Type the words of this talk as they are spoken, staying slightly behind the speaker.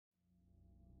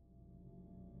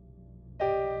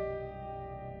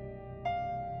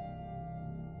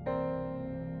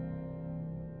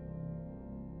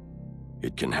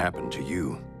It can happen to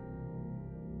you.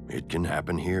 It can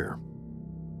happen here.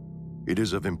 It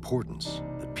is of importance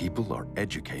that people are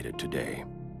educated today.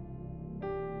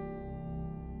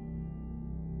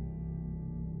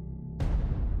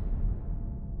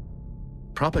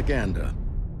 Propaganda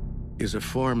is a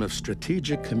form of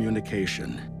strategic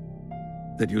communication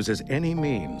that uses any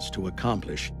means to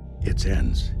accomplish its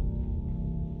ends.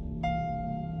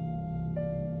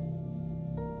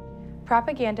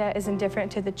 Propaganda is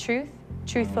indifferent to the truth,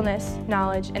 truthfulness,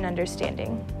 knowledge, and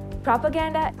understanding.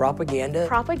 Propaganda. Propaganda.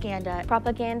 Propaganda.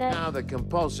 Propaganda. Now the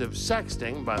compulsive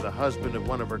sexting by the husband of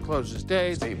one of her closest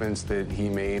days. Statements that he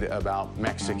made about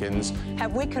Mexicans.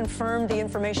 Have we confirmed the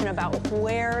information about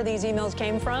where these emails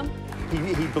came from?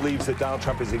 He believes that Donald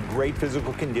Trump is in great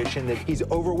physical condition, that he's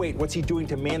overweight. What's he doing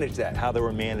to manage that? How they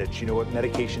were managed, you know, what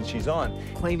medication she's on.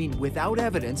 Claiming without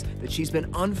evidence that she's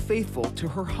been unfaithful to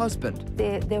her husband.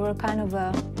 They were kind of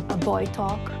a boy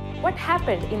talk. What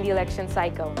happened in the election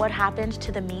cycle? What happened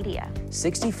to the media?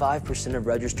 65% of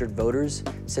registered voters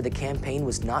said the campaign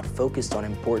was not focused on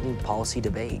important policy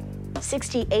debate.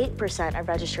 68% of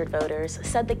registered voters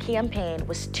said the campaign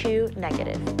was too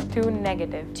negative. Too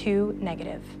negative. Too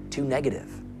negative. Too negative.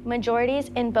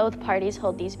 Majorities in both parties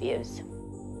hold these views.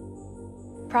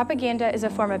 Propaganda is a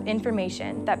form of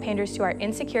information that panders to our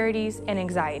insecurities and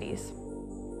anxieties.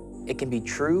 It can be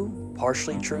true,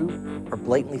 partially true, or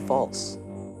blatantly false.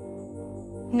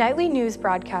 Nightly news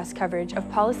broadcast coverage of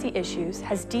policy issues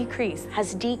has decreased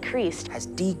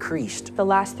the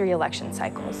last 3 election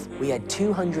cycles. We had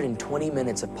 220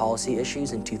 minutes of policy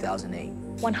issues in 2008.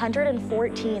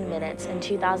 114 minutes in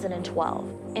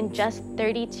 2012. And just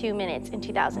 32 minutes in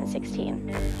 2016.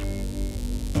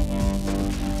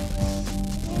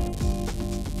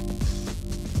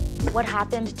 What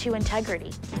happened to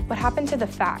integrity? What happened to the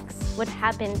facts? What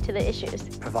happened to the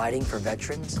issues? Providing for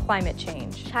veterans. Climate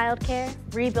change. Childcare.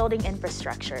 Rebuilding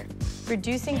infrastructure.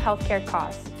 Reducing healthcare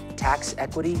costs. Tax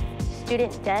equity.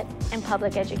 Student debt and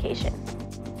public education.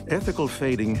 Ethical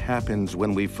fading happens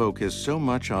when we focus so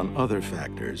much on other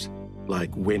factors,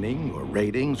 like winning or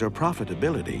ratings or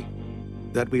profitability,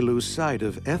 that we lose sight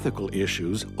of ethical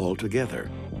issues altogether.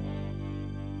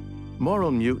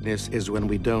 Moral muteness is when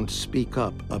we don't speak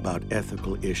up about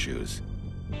ethical issues,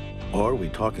 or we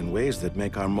talk in ways that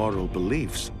make our moral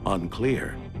beliefs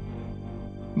unclear.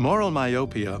 Moral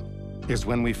myopia is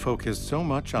when we focus so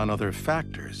much on other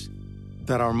factors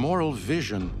that our moral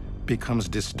vision becomes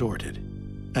distorted,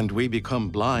 and we become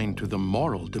blind to the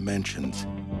moral dimensions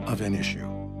of an issue.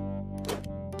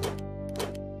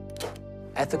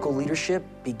 Ethical leadership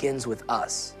begins with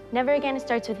us. Never again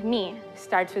starts with me.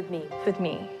 Starts with me. With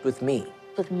me. With me.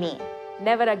 With me.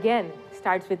 Never again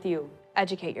starts with you.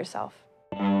 Educate yourself.